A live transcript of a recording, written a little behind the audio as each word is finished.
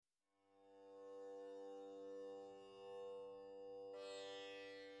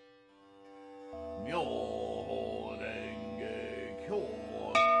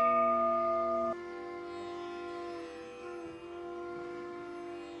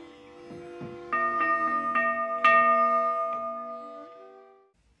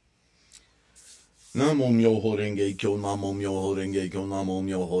Namo Myoho Renge Kyo, Namo Myoho Renge Kyo, Namo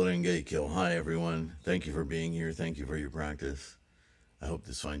Myoho Renge Kyo. Hi, everyone. Thank you for being here. Thank you for your practice. I hope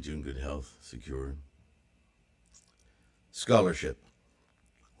this finds you in good health, secure. Scholarship.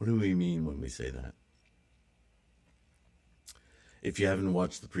 What do we mean when we say that? If you haven't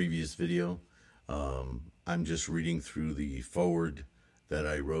watched the previous video, I'm just reading through the foreword that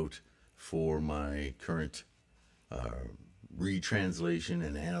I wrote for my current retranslation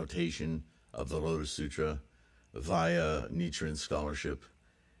and annotation of the Lotus Sutra via Nichiren scholarship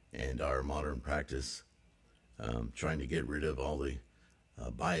and our modern practice, trying to get rid of all the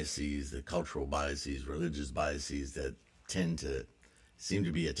biases, the cultural biases, religious biases that tend to seem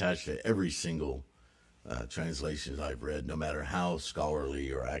to be attached to every single translations I've read, no matter how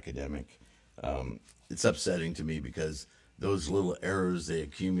scholarly or academic. It's upsetting to me because those little errors, they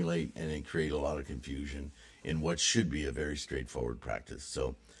accumulate and they create a lot of confusion in what should be a very straightforward practice.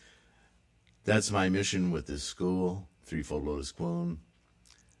 So that's my mission with this school, Threefold Lotus Kwon.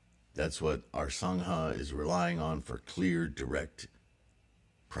 That's what our Sangha is relying on for clear, direct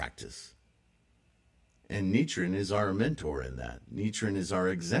practice. And Nichiren is our mentor in that. Nichiren is our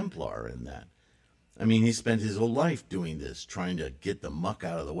exemplar in that. I mean, he spent his whole life doing this, trying to get the muck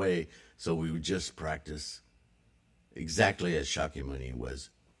out of the way so we would just practice exactly as Shakyamuni was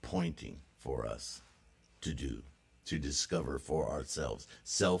pointing for us to do, to discover for ourselves.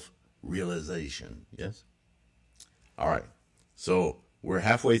 Self-realization, yes? All right, so we're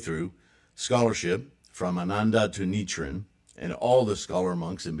halfway through. Scholarship from Ananda to Nichiren and all the scholar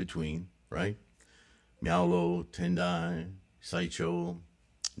monks in between, right? Miaolo, Tendai, Saicho,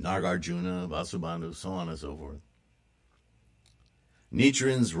 Nagarjuna, Vasubandhu, so on and so forth.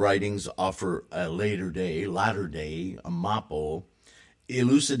 Nichiren's writings offer a latter day, a Mappo,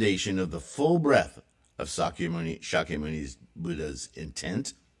 elucidation of the full breadth of Shakyamuni's Buddha's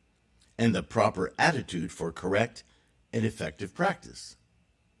intent and the proper attitude for correct and effective practice.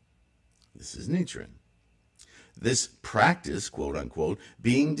 This is Nichiren. This practice, quote unquote,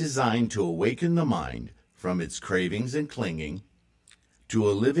 being designed to awaken the mind from its cravings and clinging to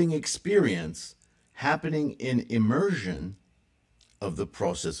a living experience happening in immersion of the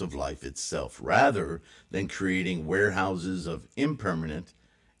process of life itself, rather than creating warehouses of impermanent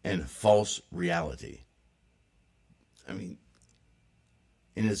and false reality. I mean,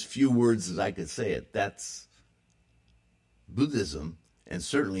 in as few words as I could say it, that's Buddhism and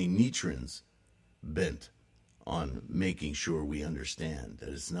certainly Nichiren's bent on making sure we understand that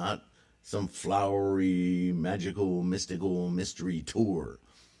it's not some flowery, magical, mystical mystery tour.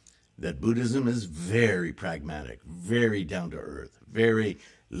 That Buddhism is very pragmatic, very down to earth, very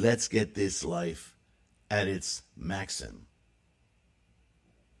let's get this life at its maxim.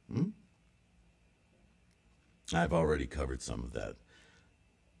 I've already covered some of that.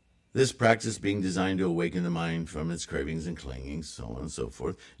 This practice being designed to awaken the mind from its cravings and clingings, so on and so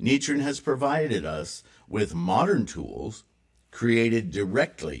forth, Nichiren has provided us with modern tools created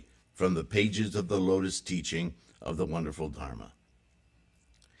directly from the pages of the Lotus teaching of the wonderful Dharma.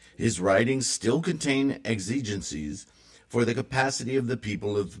 His writings still contain exigencies for the capacity of the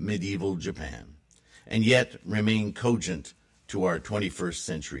people of medieval Japan, and yet remain cogent to our 21st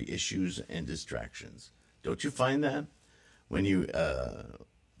century issues and distractions. Don't you find that? When you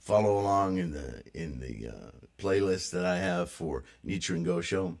follow along in the playlist that I have for Nichiren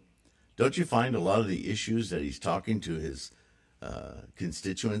Gosho, don't you find a lot of the issues that he's talking to his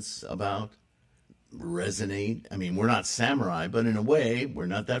constituents about resonate? I mean, we're not samurai, but in a way, we're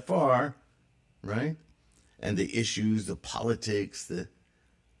not that far, right? And the issues, the politics, the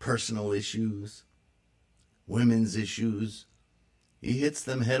personal issues, women's issues, he hits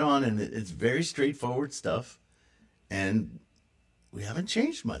them head on, and it's very straightforward stuff. And we haven't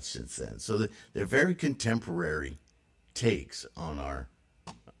changed much since then. So they're very contemporary takes on our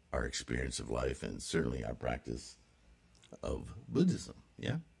experience of life and certainly our practice of Buddhism,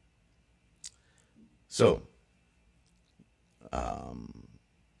 yeah? So,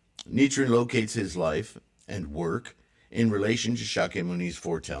 Nichiren locates his life and work in relation to Shakyamuni's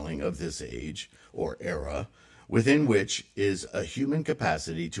foretelling of this age or era, within which is a human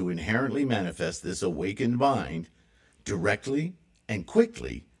capacity to inherently manifest this awakened mind directly and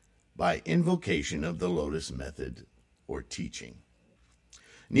quickly by invocation of the Lotus method or teaching.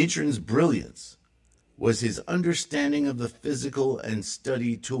 Nichiren's brilliance was his understanding of the physical and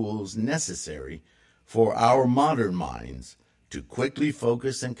study tools necessary for our modern minds to quickly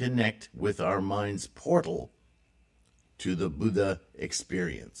focus and connect with our mind's portal to the Buddha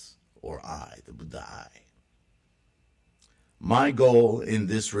experience, or I, the Buddha I. My goal in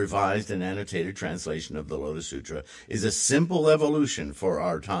this revised and annotated translation of the Lotus Sutra is a simple evolution for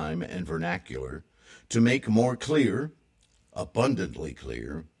our time and vernacular to make more clear, abundantly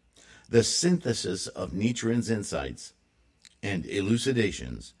clear, the synthesis of Nichiren's insights and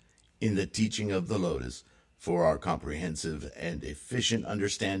elucidations in the teaching of the Lotus for our comprehensive and efficient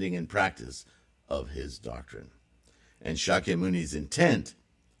understanding and practice of his doctrine, and Shakyamuni's intent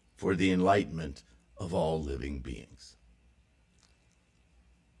for the enlightenment of all living beings.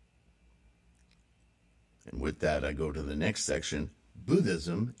 And with that, I go to the next section.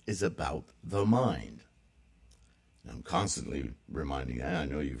 Buddhism is about the mind. I'm constantly reminding, I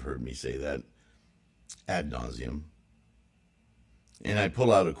know you've heard me say that ad nauseum. And I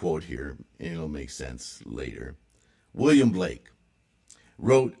pull out a quote here, and it'll make sense later. William Blake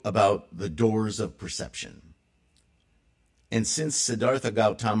wrote about the doors of perception. And since Siddhartha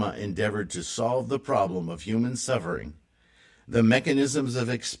Gautama endeavored to solve the problem of human suffering, the mechanisms of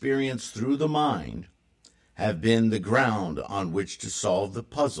experience through the mind have been the ground on which to solve the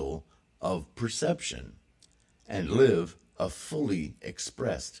puzzle of perception and live a fully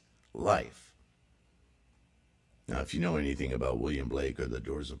expressed life. Now, if you know anything about William Blake or the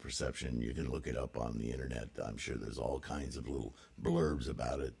Doors of Perception, you can look it up on the internet. I'm sure there's all kinds of little blurbs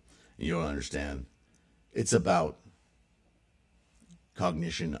about it. You'll understand. It's about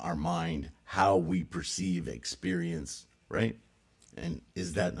cognition, our mind, how we perceive experience, right? And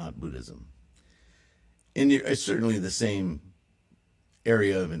is that not Buddhism? And it's certainly the same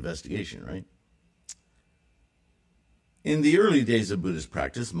area of investigation, right? In the early days of Buddhist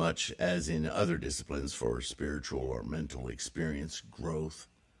practice, much as in other disciplines for spiritual or mental experience growth,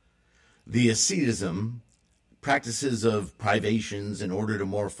 the asceticism, practices of privations in order to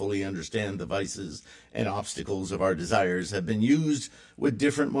more fully understand the vices and obstacles of our desires, have been used with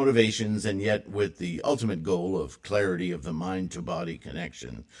different motivations and yet with the ultimate goal of clarity of the mind-to-body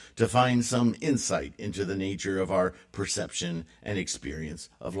connection, to find some insight into the nature of our perception and experience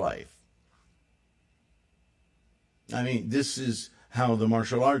of life. I mean, this is how the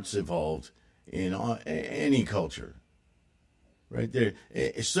martial arts evolved in any culture, right?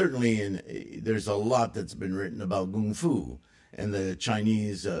 There's a lot that's been written about Kung Fu and the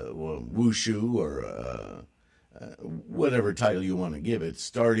Chinese Wushu, or whatever title you want to give it,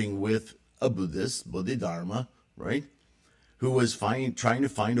 starting with a Buddhist, Bodhidharma, right, who was trying to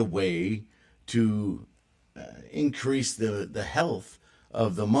find a way to increase the health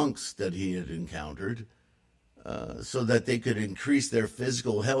of the monks that he had encountered, so that they could increase their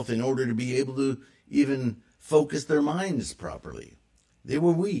physical health in order to be able to even focus their minds properly. They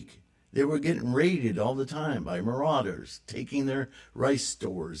were weak. They were getting raided all the time by marauders, taking their rice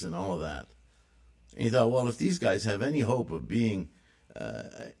stores and all of that. And he thought, well, if these guys have any hope of being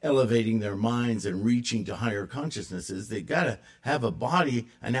elevating their minds and reaching to higher consciousnesses, they got to have a body,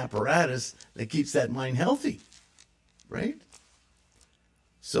 an apparatus that keeps that mind healthy, right?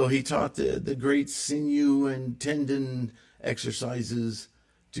 So he taught the great sinew and tendon exercises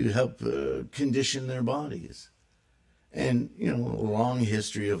to help condition their bodies. And, a long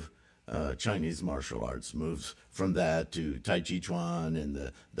history of Chinese martial arts moves from that to Tai Chi Chuan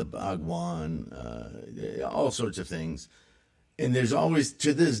and the Bagwan, all sorts of things. And there's always,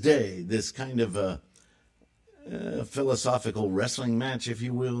 to this day, this kind of a philosophical wrestling match, if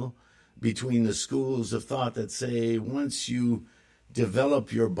you will, between the schools of thought that say once you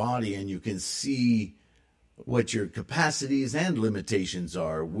develop your body and you can see what your capacities and limitations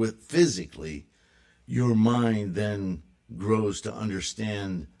are physically, your mind then grows to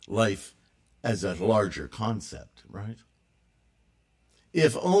understand life as a larger concept, right?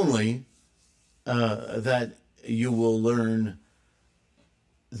 If only that you will learn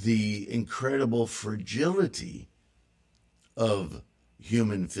the incredible fragility of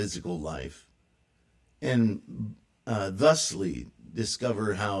human physical life, and thusly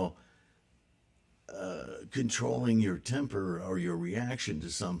discover how controlling your temper or your reaction to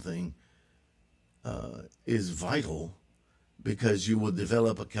something is vital, because you will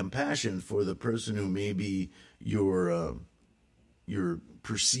develop a compassion for the person who may be your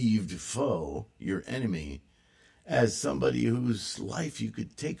perceived foe, your enemy, as somebody whose life you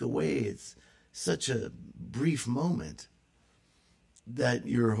could take away. It's such a brief moment that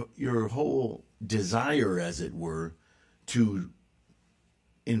your whole desire, as it were, to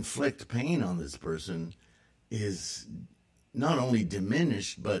inflict pain on this person is not only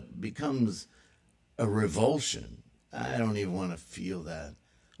diminished, but becomes a revulsion. I don't even want to feel that.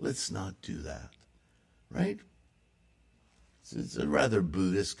 Let's not do that, right? It's a rather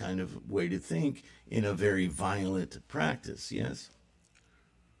Buddhist kind of way to think in a very violent practice, yes?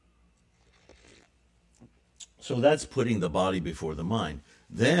 So that's putting the body before the mind.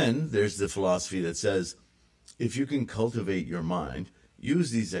 Then there's the philosophy that says, if you can cultivate your mind,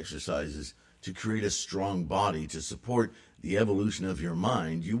 use these exercises to create a strong body to support the evolution of your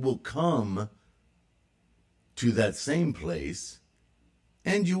mind, you will come to that same place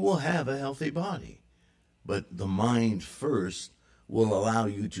and you will have a healthy body. But the mind first will allow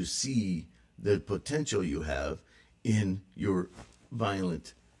you to see the potential you have in your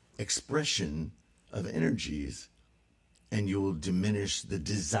violent expression of energies, and you will diminish the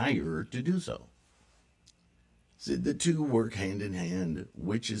desire to do so. So the two work hand in hand.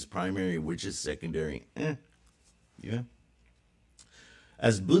 Which is primary, which is secondary? Yeah.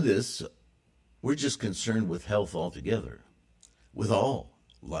 As Buddhists, we're just concerned with health altogether, with all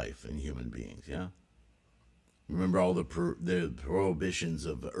life and human beings, yeah? Remember all the prohibitions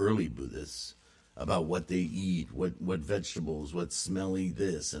of early Buddhists about what they eat, what vegetables, what smelly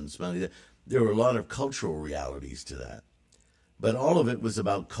this and smelly that. There were a lot of cultural realities to that. But all of it was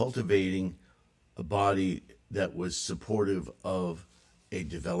about cultivating a body that was supportive of a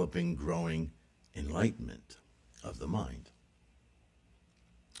developing, growing enlightenment of the mind.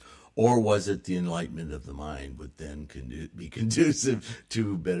 Or was it the enlightenment of the mind would then be conducive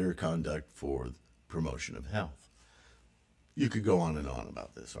to better conduct for promotion of health? You could go on and on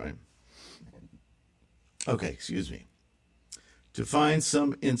about this, right? Okay, excuse me. To find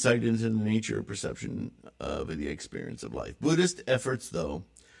some insight into the nature of perception of the experience of life. Buddhist efforts, though,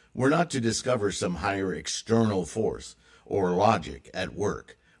 were not to discover some higher external force or logic at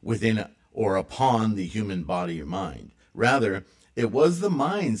work within or upon the human body or mind. Rather, it was the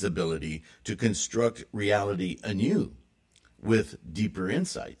mind's ability to construct reality anew with deeper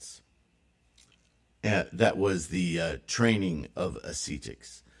insights. That was the training of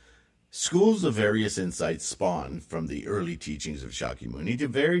ascetics. Schools of various insights spawned from the early teachings of Shakyamuni to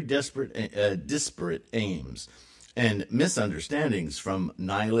very disparate aims and misunderstandings, from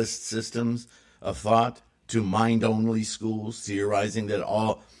nihilist systems of thought to mind-only schools, theorizing that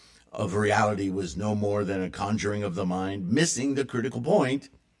all of reality was no more than a conjuring of the mind, missing the critical point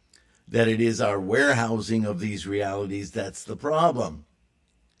that it is our warehousing of these realities that's the problem,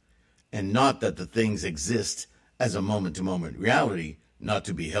 and not that the things exist as a moment-to-moment reality, not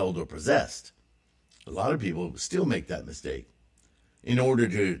to be held or possessed. A lot of people still make that mistake. In order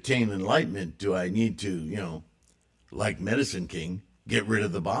to attain enlightenment, do I need to, like Medicine King, get rid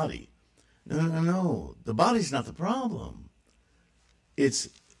of the body? No. The body's not the problem. It's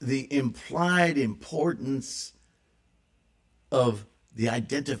the implied importance of the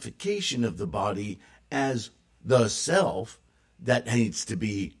identification of the body as the self that needs to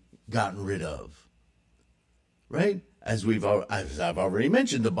be gotten rid of. Right? As I've already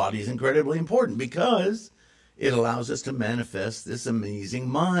mentioned, the body is incredibly important because it allows us to manifest this amazing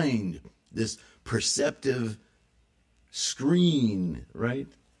mind, this perceptive screen, right?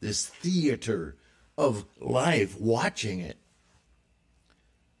 This theater of life, watching it.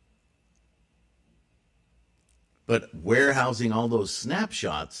 But warehousing all those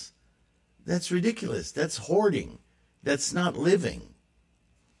snapshots, that's ridiculous. That's hoarding. That's not living.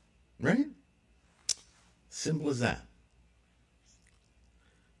 Right? Simple as that.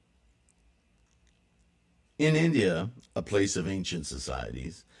 In India, a place of ancient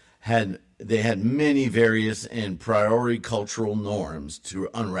societies, they had many various and priori cultural norms to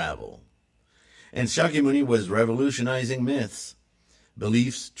unravel. And Shakyamuni was revolutionizing myths,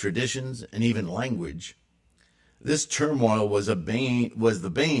 beliefs, traditions, and even language. This turmoil was the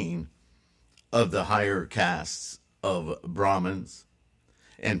bane of the higher castes of Brahmins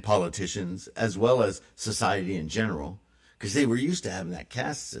and politicians, as well as society in general, because they were used to having that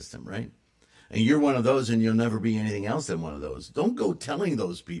caste system, right? And you're one of those and you'll never be anything else than one of those. Don't go telling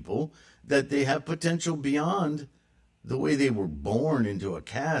those people that they have potential beyond the way they were born into a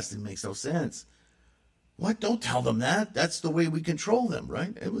caste. It makes no sense. What? Don't tell them that. That's the way we control them,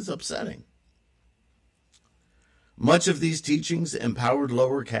 right? It was upsetting. Much of these teachings empowered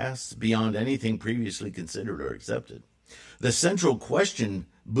lower castes beyond anything previously considered or accepted. The central question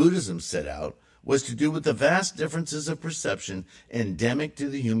Buddhism set out was to do with the vast differences of perception endemic to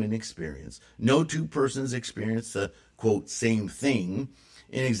the human experience. No two persons experience the, quote, same thing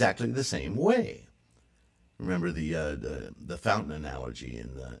in exactly the same way. Remember the fountain analogy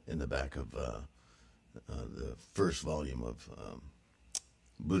in the back of the first volume of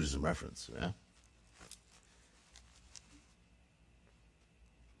Buddhism Reference, yeah?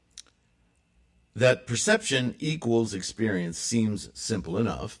 That perception equals experience seems simple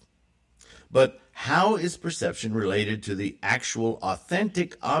enough, but how is perception related to the actual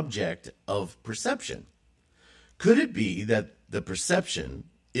authentic object of perception? Could it be that the perception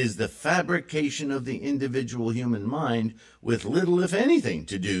is the fabrication of the individual human mind with little, if anything,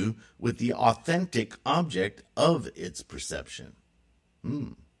 to do with the authentic object of its perception?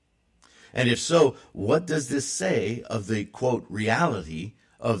 And if so, what does this say of the, quote, reality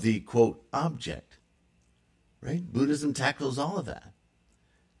of the, quote, object? Right? Buddhism tackles all of that.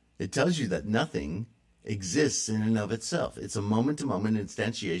 It tells you that nothing exists in and of itself. It's a moment-to-moment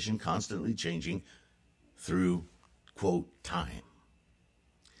instantiation, constantly changing through, quote, time.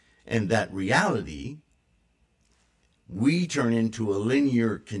 And that reality, we turn into a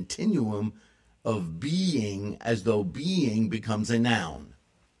linear continuum of being, as though being becomes a noun.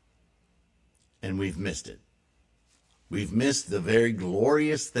 And we've missed it. We've missed the very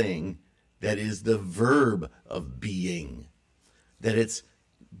glorious thing that is the verb of being. That it's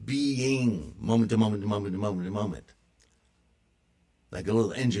being, moment to moment to moment to moment to moment. Like a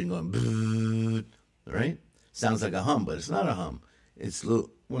little engine going, right? Sounds like a hum, but it's not a hum. It's one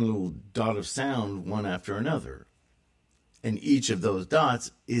little dot of sound, one after another. And each of those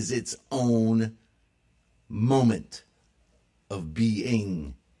dots is its own moment of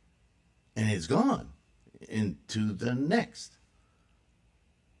being. And it's gone into the next.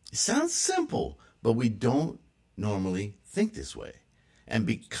 It sounds simple, but we don't normally think this way. And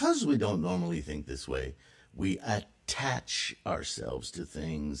because we don't normally think this way, we attach ourselves to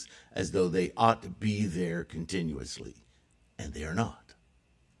things as though they ought to be there continuously. And they are not.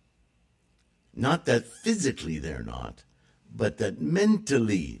 Not that physically they're not, but that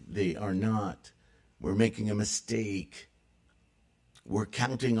mentally they are not. We're making a mistake. We're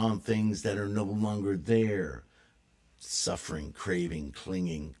counting on things that are no longer there. Suffering, craving,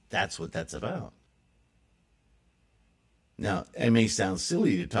 clinging. That's what that's about. Now, it may sound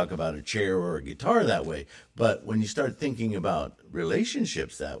silly to talk about a chair or a guitar that way, but when you start thinking about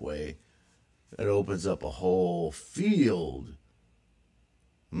relationships that way, it opens up a whole field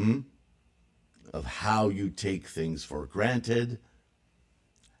of how you take things for granted,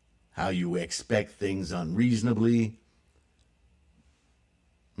 how you expect things unreasonably.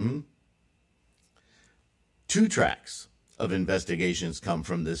 2 tracks of investigations come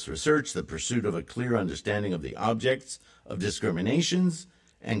from this research: the pursuit of a clear understanding of the objects of discriminations,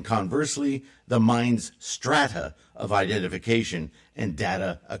 and conversely, the mind's strata of identification and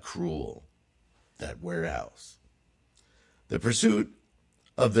data accrual that warehouse. The pursuit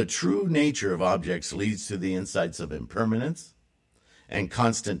of the true nature of objects leads to the insights of impermanence and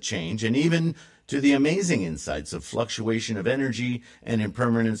constant change, and even to the amazing insights of fluctuation of energy and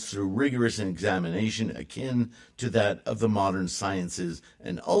impermanence through rigorous examination akin to that of the modern sciences,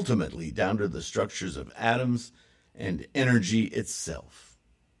 and ultimately down to the structures of atoms and energy itself.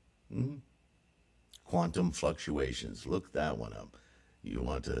 Quantum fluctuations. Look that one up. You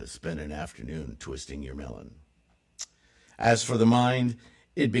want to spend an afternoon twisting your melon. As for the mind,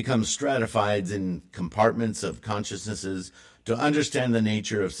 it becomes stratified in compartments of consciousnesses to understand the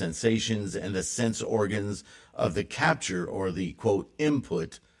nature of sensations and the sense organs of the capture or the, quote,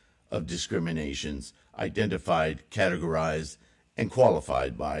 input of discriminations, identified, categorized, and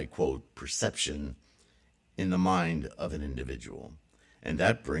qualified by, quote, perception in the mind of an individual. And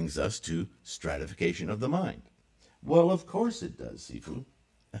that brings us to stratification of the mind. Well, of course it does, Sifu.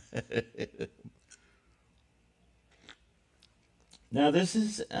 Now, this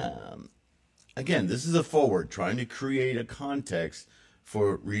is, again, this is a forward, trying to create a context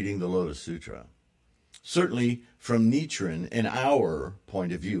for reading the Lotus Sutra. Certainly from Nichiren and our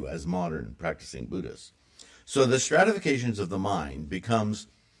point of view as modern practicing Buddhists. So the stratifications of the mind becomes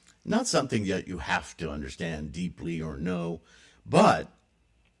not something that you have to understand deeply or know, but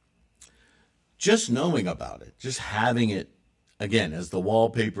just knowing about it, just having it, again, as the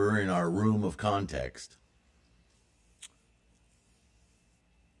wallpaper in our room of context.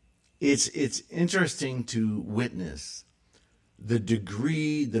 It's interesting to witness the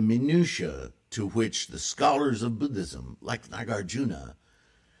degree, the minutiae to which the scholars of Buddhism, like Nagarjuna,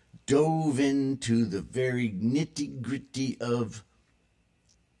 dove into the very nitty-gritty of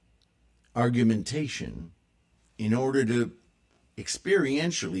argumentation in order to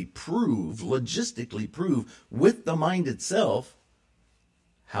experientially prove, logistically prove with the mind itself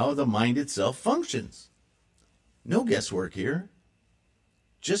how the mind itself functions. No guesswork here.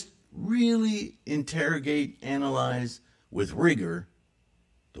 Just really interrogate, analyze with rigor.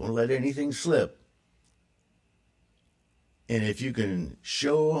 Don't let anything slip. And if you can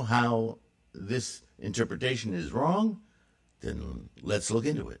show how this interpretation is wrong, then let's look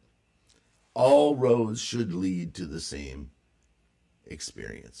into it. All roads should lead to the same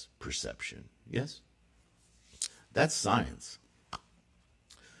experience, perception. Yes? That's science.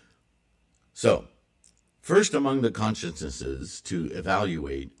 So, first among the consciousnesses to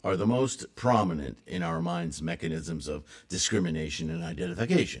evaluate are the most prominent in our mind's mechanisms of discrimination and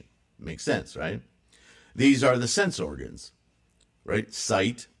identification. Makes sense, right? These are the sense organs, right?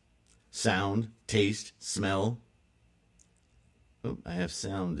 Sight, sound, taste, smell. Oh, I have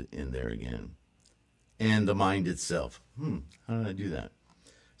sound in there again. And the mind itself. How did I do that?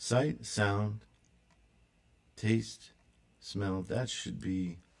 Sight, sound, taste, smell. That should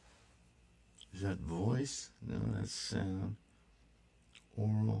be, is that voice? No, that's sound.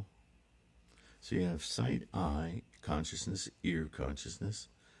 Oral. So you have sight, eye, consciousness, ear consciousness,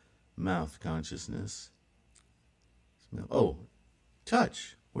 mouth consciousness, smell. Oh,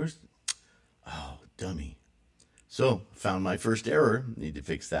 touch. Where's, oh, dummy. So, found my first error. Need to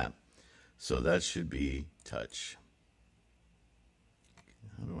fix that. So that should be touch.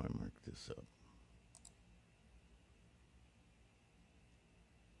 How do I mark this up?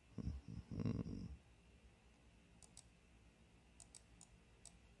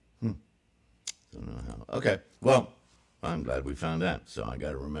 Don't know how. Okay, well, I'm glad we found that, so I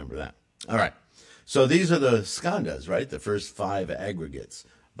got to remember that. All right, so these are the skandhas, right? The first 5 aggregates.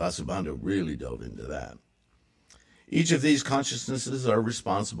 Vasubandhu really dove into that. Each of these consciousnesses are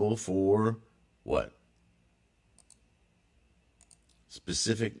responsible for what?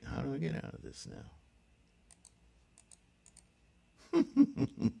 Specific, how do I get out of this now?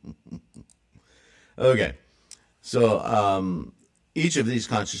 Okay, so each of these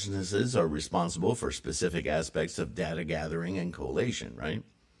consciousnesses are responsible for specific aspects of data gathering and collation, right?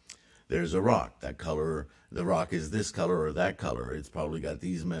 There's a rock, that color, the rock is this color or that color. It's probably got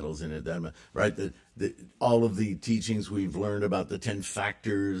these metals in it, that, right? All of the teachings we've learned about the 10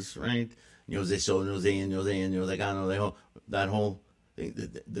 factors, right? Nyose so, nyose in, nyose in, nyose gano, that whole thing,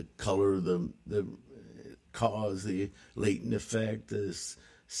 the color, the cause, the latent effect, the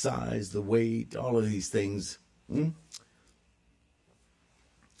size, the weight, all of these things.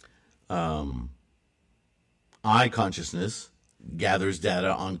 Eye consciousness gathers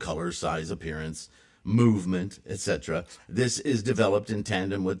data on color, size, appearance, movement, etc. This is developed in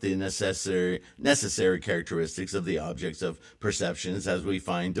tandem with the necessary characteristics of the objects of perceptions as we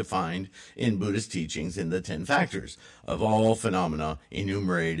find defined in Buddhist teachings in the 10 factors of all phenomena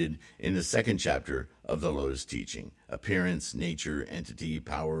enumerated in the 2nd chapter of the Lotus teaching. Appearance, nature, entity,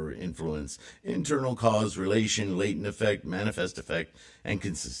 power, influence, internal cause, relation, latent effect, manifest effect, and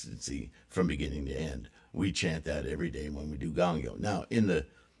consistency from beginning to end. We chant that every day when we do Gangyo. Now, in the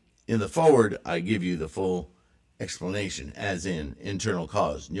forward, I give you the full explanation, as in internal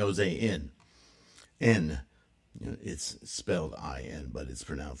cause, nyose in, N. It's spelled I-N, but it's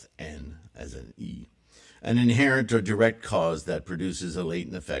pronounced N as an E. An inherent or direct cause that produces a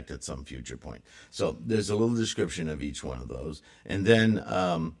latent effect at some future point. So there's a little description of each one of those. And then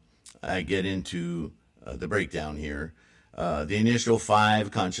I get into the breakdown here. The initial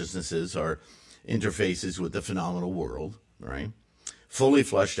 5 consciousnesses are interfaces with the phenomenal world, right? Fully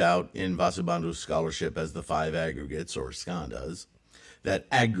fleshed out in Vasubandhu's scholarship as the 5 aggregates or skandhas that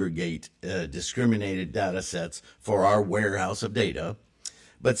aggregate discriminated data sets for our warehouse of data.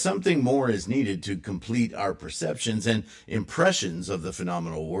 But something more is needed to complete our perceptions and impressions of the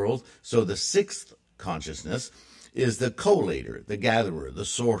phenomenal world. So the 6th consciousness is the collator, the gatherer, the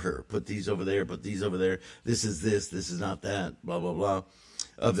sorter. Put these over there, put these over there. This is this, this is not that, blah, blah, blah.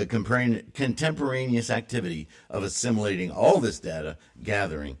 Of the contemporaneous activity of assimilating all this data,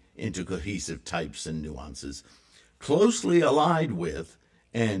 gathering into cohesive types and nuances, closely allied with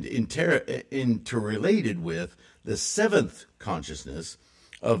and interrelated with the 7th consciousness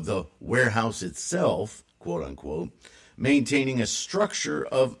of the warehouse itself, quote unquote, maintaining a structure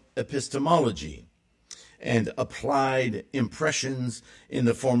of epistemology and applied impressions in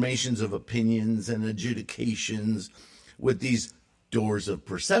the formations of opinions and adjudications with these doors of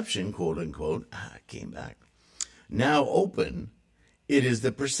perception, quote unquote, came back, now open. It is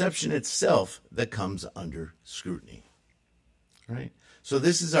the perception itself that comes under scrutiny, right? So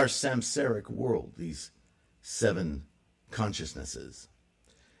this is our samsaric world, these 7 consciousnesses.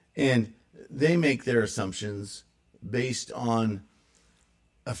 And they make their assumptions based on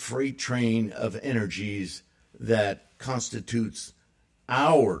a freight train of energies that constitutes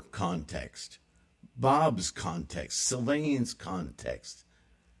our context, Bob's context, Sylvain's context,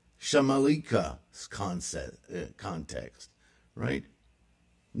 Shamalika's context, right?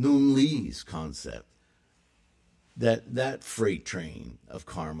 Noon Lee's concept. That freight train of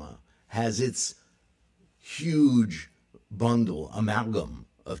karma has its huge bundle, amalgam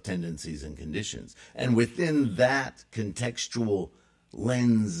of tendencies and conditions. And within that contextual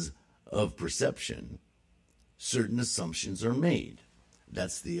lens of perception, certain assumptions are made.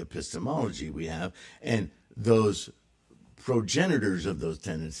 That's the epistemology we have. And those progenitors of those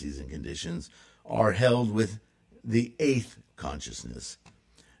tendencies and conditions are held with the 8th consciousness.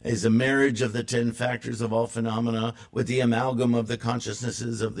 is a marriage of the 10 factors of all phenomena with the amalgam of the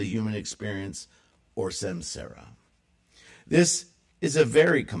consciousnesses of the human experience, or samsara. This is a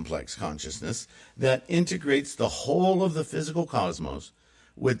very complex consciousness that integrates the whole of the physical cosmos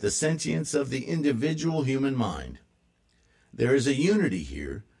with the sentience of the individual human mind. There is a unity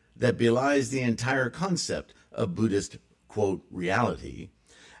here that belies the entire concept of Buddhist, quote, reality,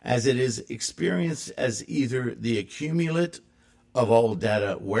 as it is experienced as either the accumulate of all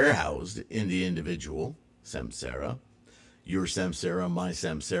data warehoused in the individual, samsara, your samsara, my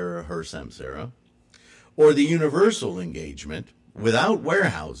samsara, her samsara, or the universal engagement, without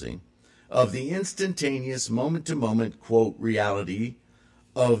warehousing, of the instantaneous moment-to-moment, quote, reality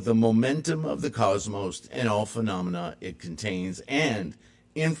of the momentum of the cosmos and all phenomena it contains, and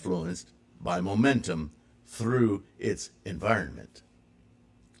influenced by momentum through its environment.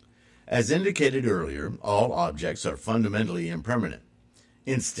 As indicated earlier, all objects are fundamentally impermanent,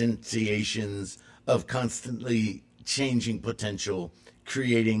 instantiations of constantly changing potential,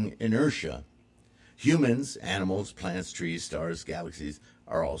 creating inertia. Humans, animals, plants, trees, stars, galaxies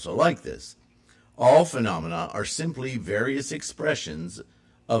are also like this. All phenomena are simply various expressions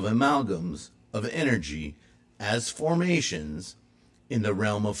of amalgams of energy as formations in the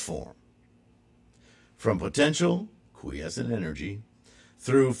realm of form. From potential, quiescent energy,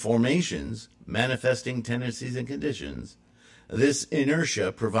 through formations, manifesting tendencies and conditions, this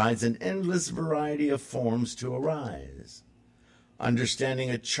inertia provides an endless variety of forms to arise. Understanding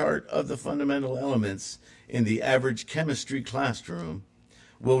a chart of the fundamental elements in the average chemistry classroom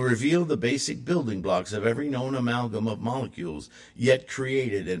will reveal the basic building blocks of every known amalgam of molecules yet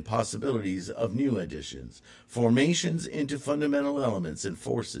created and possibilities of new additions. Formations into fundamental elements and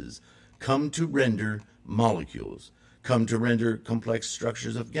forces come to render molecules, come to render complex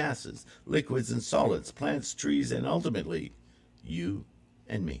structures of gases, liquids and solids, plants, trees, and ultimately, you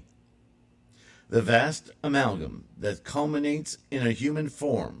and me. The vast amalgam that culminates in a human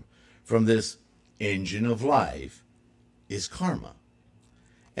form from this engine of life is karma.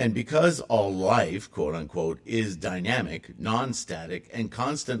 And because all life, quote unquote, is dynamic, non-static, and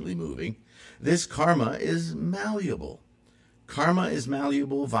constantly moving, this karma is malleable. Karma is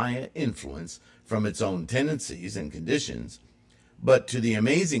malleable via influence from its own tendencies and conditions, but to the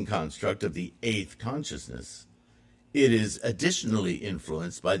amazing construct of the eighth consciousness, it is additionally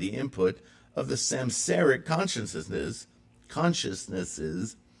influenced by the input of the samsaric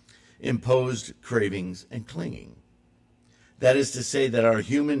consciousnesses, imposed cravings and clinging. That is to say that our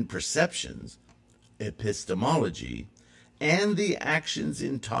human perceptions, epistemology, and the actions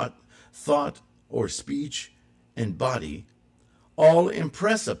in thought or speech and body all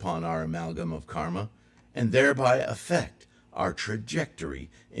impress upon our amalgam of karma and thereby affect our trajectory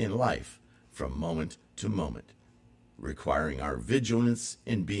in life from moment to moment, requiring our vigilance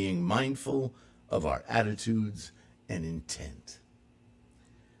in being mindful of our attitudes and intent.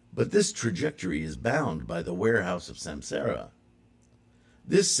 But this trajectory is bound by the warehouse of samsara.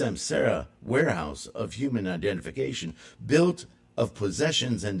 This samsara warehouse of human identification, built of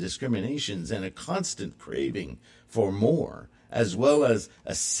possessions and discriminations and a constant craving for more, as well as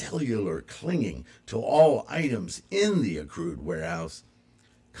a cellular clinging to all items in the accrued warehouse,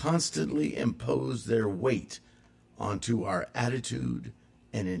 constantly impose their weight onto our attitude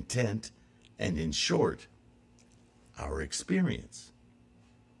and intent, and in short, our experience.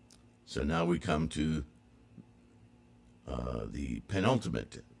 So now we come to the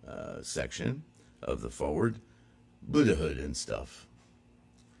penultimate section of the foreword, Buddhahood and stuff.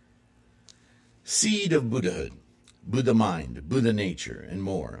 Seed of Buddhahood, Buddha mind, Buddha nature, and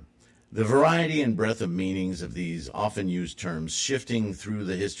more. The variety and breadth of meanings of these often used terms shifting through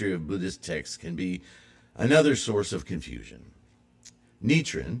the history of Buddhist texts can be another source of confusion.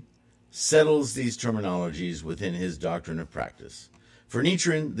 Nichiren settles these terminologies within his doctrine of practice. For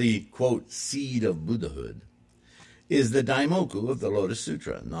Nichiren, the, quote, seed of Buddhahood is the daimoku of the Lotus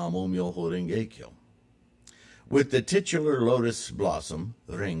Sutra, Namo Myoho Renge Kyo. With the titular lotus blossom,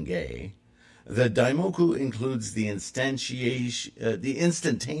 Renge, the daimoku includes the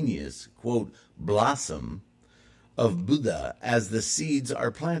instantaneous, quote, blossom of Buddha as the seeds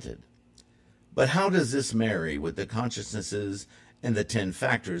are planted. But how does this marry with the consciousnesses and the 10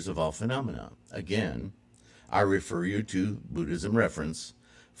 factors of all phenomena? Again, I refer you to Buddhism Reference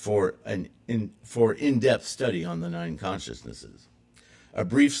for in-depth study on the 9 consciousnesses. A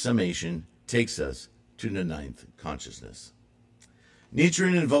brief summation takes us to the 9th consciousness.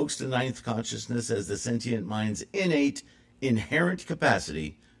 Nichiren invokes the 9th consciousness as the sentient mind's innate, inherent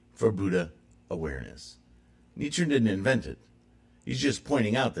capacity for Buddha awareness. Nichiren didn't invent it. He's just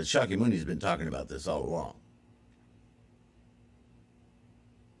pointing out that Shakyamuni's been talking about this all along.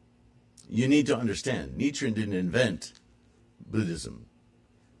 you need to understand, Nichiren didn't invent Buddhism.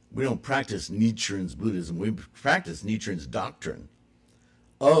 We don't practice Nichiren's Buddhism. We practice Nichiren's doctrine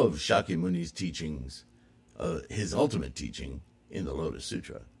of Shakyamuni's teachings, his ultimate teaching in the Lotus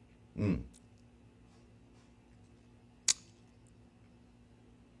Sutra.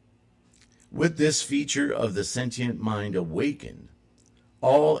 With this feature of the sentient mind awakened,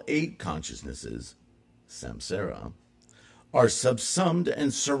 all 8 consciousnesses, samsara, are subsumed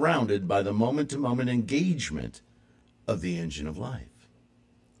and surrounded by the moment-to-moment engagement of the engine of life.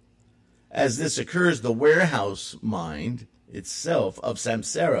 As this occurs, the warehouse mind itself of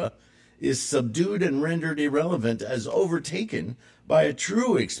samsara is subdued and rendered irrelevant as overtaken by a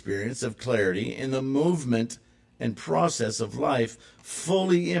true experience of clarity in the movement and process of life,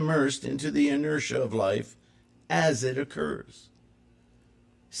 fully immersed into the inertia of life as it occurs.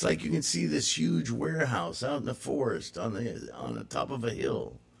 It's like you can see this huge warehouse out in the forest on the top of a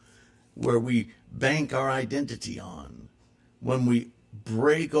hill where we bank our identity on. When we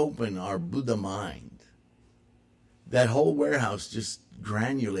break open our Buddha mind, that whole warehouse just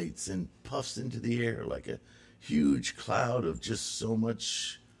granulates and puffs into the air like a huge cloud of just so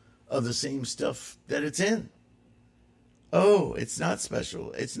much of the same stuff that it's in. Oh, it's not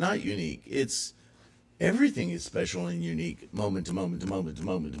special. It's not unique. Everything is special and unique, moment to moment to moment to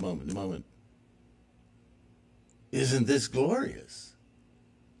moment to moment to moment. Isn't this glorious?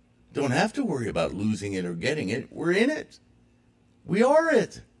 Don't have to worry about losing it or getting it. We're in it. We are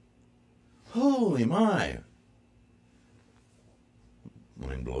it. Holy my.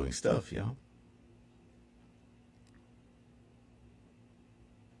 Mind-blowing stuff, yeah.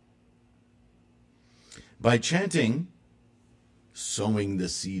 By chanting, sowing the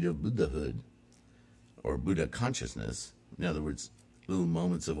seed of Buddhahood, or Buddha consciousness, in other words, little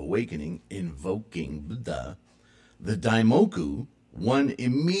moments of awakening, invoking Buddha, the Daimoku, one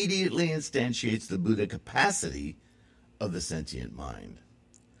immediately instantiates the Buddha capacity of the sentient mind.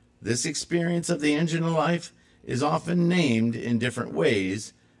 This experience of the engine of life is often named in different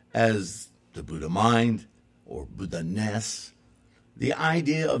ways as the Buddha mind or Buddha-ness. The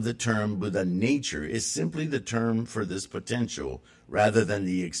idea of the term Buddha nature is simply the term for this potential rather than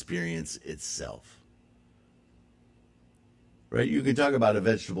the experience itself. Right? You can talk about a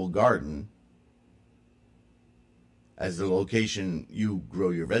vegetable garden as the location you grow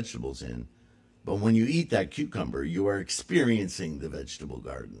your vegetables in, but when you eat that cucumber, you are experiencing the vegetable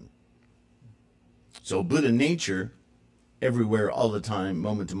garden. So Buddha nature, everywhere, all the time,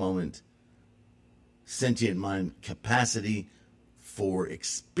 moment to moment, sentient mind capacity for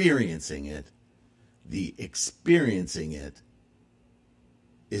experiencing it. The experiencing it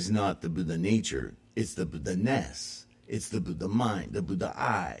is not the Buddha nature, it's the Buddha-ness. It's the Buddha mind, the Buddha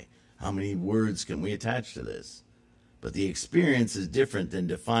I. How many words can we attach to this? But the experience is different than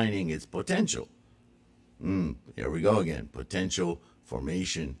defining its potential. Here we go again. Potential,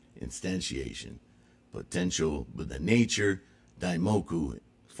 formation, instantiation. Potential, Buddha nature, Daimoku,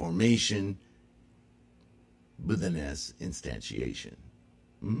 formation, Buddha-ness, instantiation.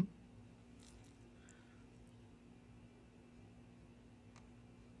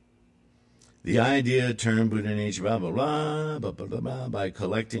 The idea, term, Buddha nature, blah, blah, blah, blah, blah, blah, blah, by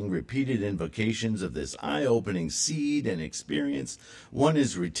collecting repeated invocations of this eye-opening seed and experience, one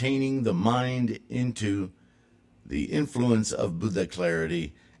is retaining the mind into the influence of Buddha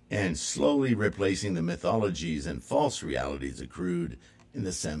clarity and slowly replacing the mythologies and false realities accrued in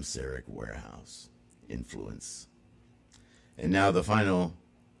the samsaric warehouse influence. And now the final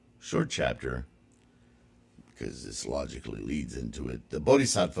short chapter, because this logically leads into it, the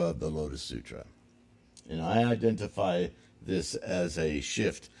Bodhisattva of the Lotus Sutra. And I identify this as a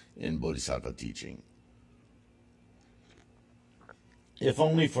shift in Bodhisattva teaching. If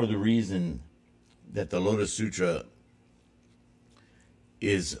only for the reason that the Lotus Sutra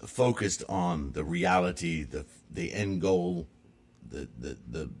is focused on the reality, the end goal, the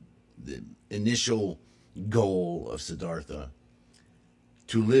initial goal of Siddhartha,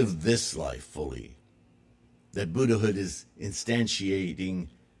 to live this life fully. That Buddhahood is instantiatable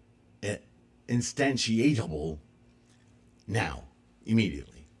now,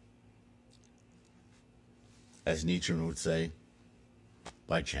 immediately. As Nichiren would say,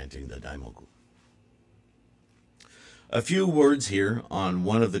 by chanting the Daimoku. A few words here on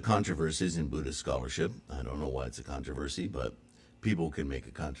one of the controversies in Buddhist scholarship. I don't know why it's a controversy, but people can make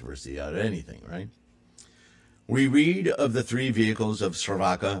a controversy out of anything, right? We read of the 3 vehicles of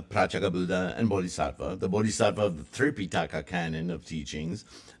Sravaka, Pratyeka Buddha, and Bodhisattva, the Bodhisattva of the Tripitaka canon of teachings,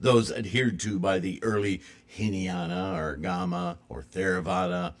 those adhered to by the early Hinayana or Gama or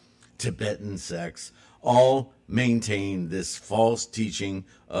Theravada, Tibetan sects, all maintain this false teaching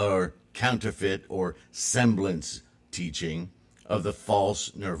or counterfeit or semblance teaching of the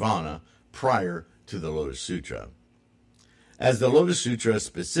false nirvana prior to the Lotus Sutra. As the Lotus Sutra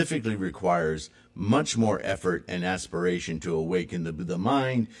specifically requires much more effort and aspiration to awaken the Buddha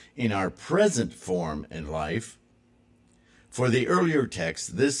mind in our present form and life, for the earlier texts,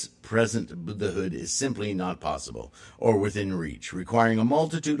 this present Buddhahood is simply not possible or within reach, requiring a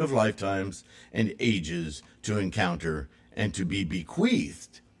multitude of lifetimes and ages to encounter and to be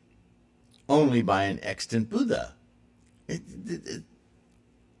bequeathed only by an extant Buddha. It's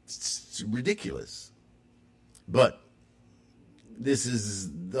ridiculous. But this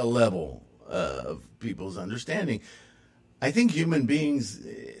is the level of people's understanding. I think human beings,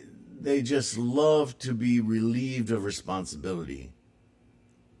 they just love to be relieved of responsibility.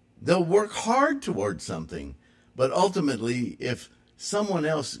 They'll work hard towards something, but ultimately, if someone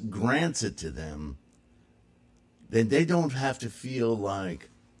else grants it to them, then they don't have to feel like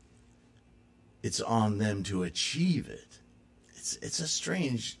it's on them to achieve it. It's a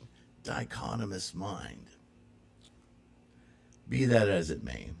strange dichotomous mind. Be that as it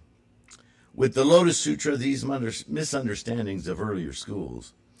may, with the Lotus Sutra, these misunderstandings of earlier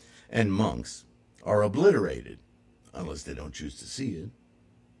schools and monks are obliterated, unless they don't choose to see it.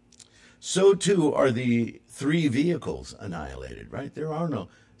 So too are the three vehicles annihilated, right? There are no,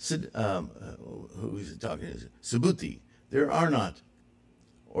 who is it talking to? Subhuti. There are not,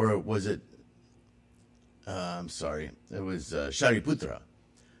 or was it, I'm sorry, it was Shariputra.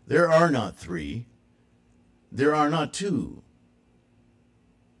 There are not three. There are not two.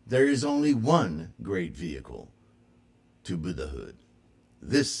 There is only one great vehicle to Buddhahood.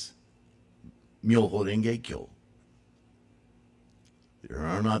 This Myoho Renge Kyo. There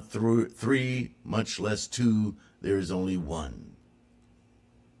are not three, much less two. There is only one.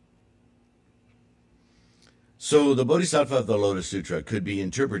 So the Bodhisattva of the Lotus Sutra could be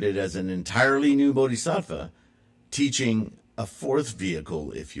interpreted as an entirely new Bodhisattva teaching a fourth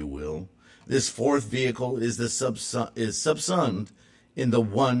vehicle, if you will. This fourth vehicle is subsumed in the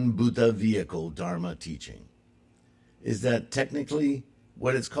one Buddha vehicle Dharma teaching. Is that technically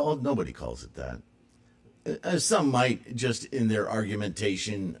what it's called? Nobody calls it that. Some might, just in their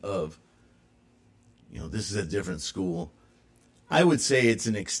argumentation of, this is a different school. I would say it's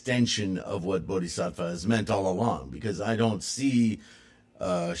an extension of what Bodhisattva has meant all along, because I don't see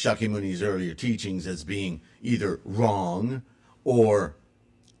Shakyamuni's earlier teachings as being either wrong or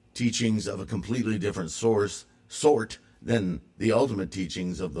teachings of a completely different sort than the ultimate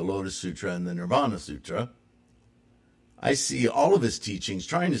teachings of the Lotus Sutra and the Nirvana Sutra. I see all of his teachings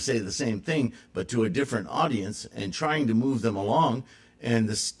trying to say the same thing, but to a different audience and trying to move them along, and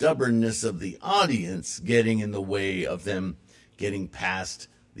the stubbornness of the audience getting in the way of them getting past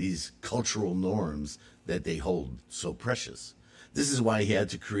these cultural norms that they hold so precious. This is why he had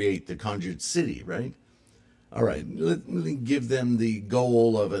to create the conjured city, right? All right, let me give them the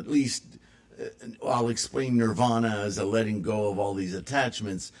goal of at least, I'll explain nirvana as a letting go of all these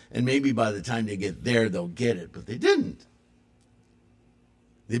attachments, and maybe by the time they get there, they'll get it, but they didn't.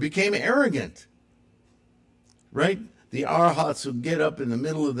 They became arrogant, right? The arhats who get up in the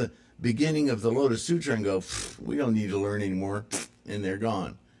middle of the beginning of the Lotus Sutra and go, we don't need to learn anymore, and they're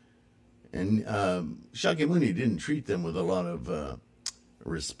gone. And Shakyamuni didn't treat them with a lot of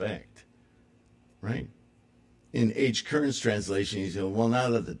respect, right? In H. Kern's translation, he said, well,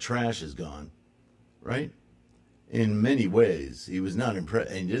 now that the trash is gone, right? In many ways, he was not impressed,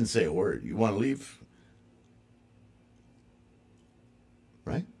 and he didn't say a word. You want to leave?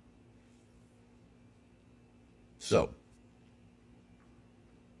 Right? So,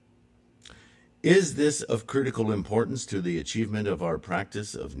 is this of critical importance to the achievement of our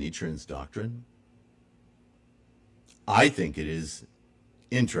practice of Nichiren's doctrine? I think it is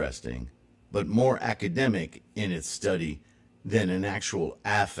interesting, but more academic in its study than an actual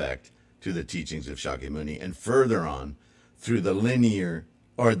affect to the teachings of Shakyamuni, and further on through the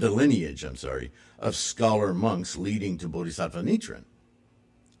lineage of scholar monks leading to Bodhisattva Nichiren.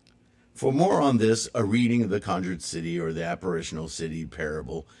 For more on this, a reading of the conjured city or the apparitional city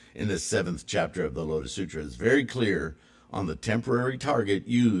parable in the 7th chapter of the Lotus Sutra is very clear on the temporary target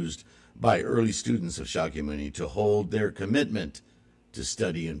used by early students of Shakyamuni to hold their commitment to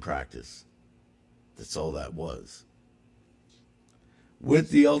study and practice. That's all that was.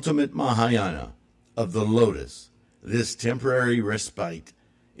 With the ultimate Mahayana of the lotus, this temporary respite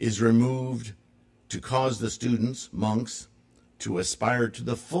is removed to cause the students, monks, to aspire to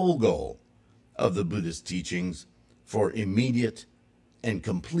the full goal of the Buddhist teachings for immediate and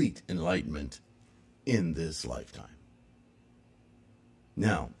complete enlightenment in this lifetime.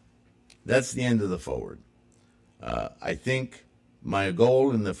 Now, That's the end of the foreword. I think my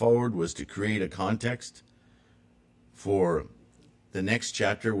goal in the foreword was to create a context for the next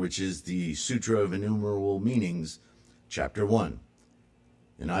chapter, which is the Sutra of Innumerable Meanings, Chapter 1.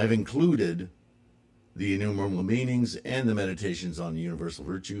 And I've included the innumerable meanings and the meditations on universal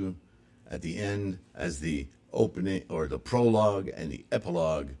virtue at the end as the opening or the prologue and the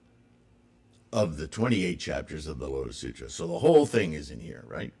epilogue of the 28 chapters of the Lotus Sutra. So the whole thing is in here,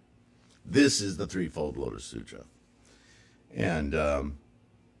 right? This is the Threefold Lotus Sutra. And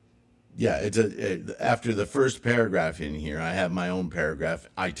after the first paragraph in here, I have my own paragraph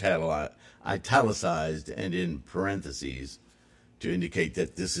italicized and in parentheses to indicate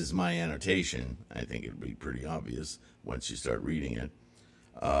that this is my annotation. I think it'll be pretty obvious once you start reading it.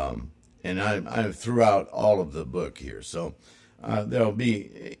 And I'm throughout all of the book here. So there'll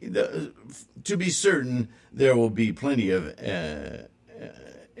be, to be certain, there will be plenty of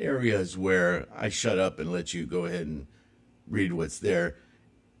areas where I shut up and let you go ahead and read what's there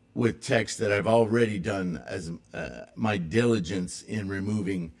with text that I've already done as my diligence in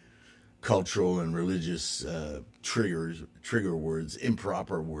removing cultural and religious trigger words,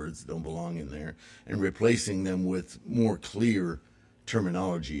 improper words that don't belong in there, and replacing them with more clear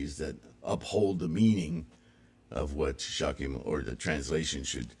terminologies that uphold the meaning of what Shakyamuni, or the translation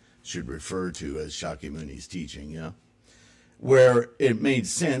should refer to as Shakyamuni's teaching, yeah? Where it made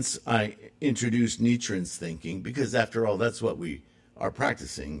sense, I introduced Nichiren's thinking, because after all, that's what we are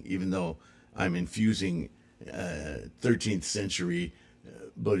practicing, even though I'm infusing 13th century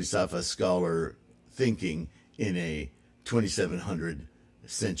Bodhisattva scholar thinking in a 2700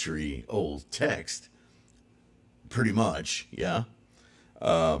 century old text, pretty much, yeah?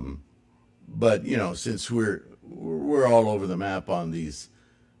 But, you know, since we're all over the map on these,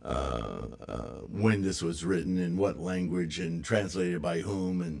 when this was written, in what language, and translated by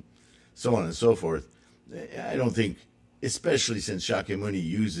whom, and so on and so forth, I don't think, especially since Shakyamuni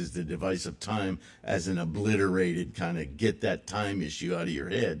uses the device of time as an obliterated kind of get that time issue out of your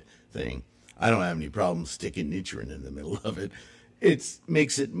head thing, I don't have any problem sticking Nichiren in the middle of it. It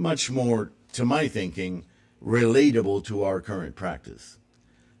makes it much more, to my thinking, relatable to our current practice.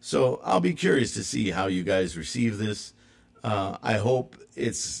 So I'll be curious to see how you guys receive this. I hope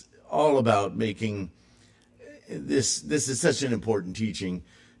it's all about making this is such an important teaching,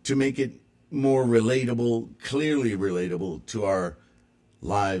 to make it more relatable, clearly relatable to our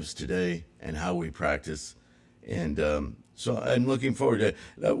lives today and how we practice. And so I'm looking forward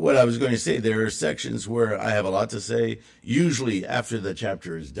to what I was going to say. There are sections where I have a lot to say, usually after the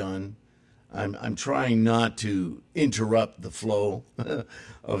chapter is done. I'm trying not to interrupt the flow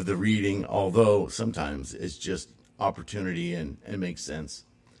of the reading, although sometimes it's just opportunity and makes sense.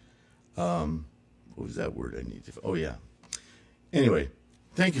 What was that word I need to... Oh, yeah. Anyway,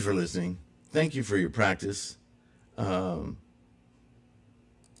 thank you for listening. Thank you for your practice. I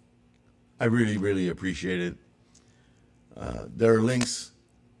really, really appreciate it. There are links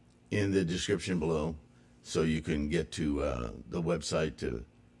in the description below, so you can get to the website to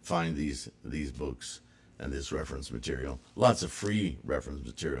find these books and this reference material. Lots of free reference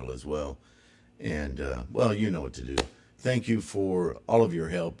material as well. And, well, you know what to do. Thank you for all of your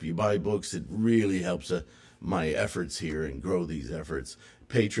help. You buy books, it really helps my efforts here and grow these efforts.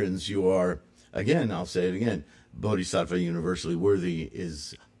 Patrons, you are, again, I'll say it again, Bodhisattva Universally Worthy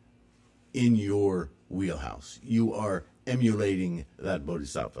is in your wheelhouse. You are emulating that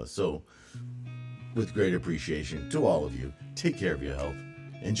Bodhisattva. So, with great appreciation to all of you, take care of your health.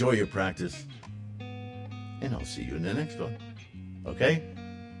 Enjoy your practice, and I'll see you in the next one. Okay?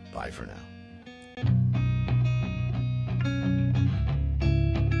 Bye for now.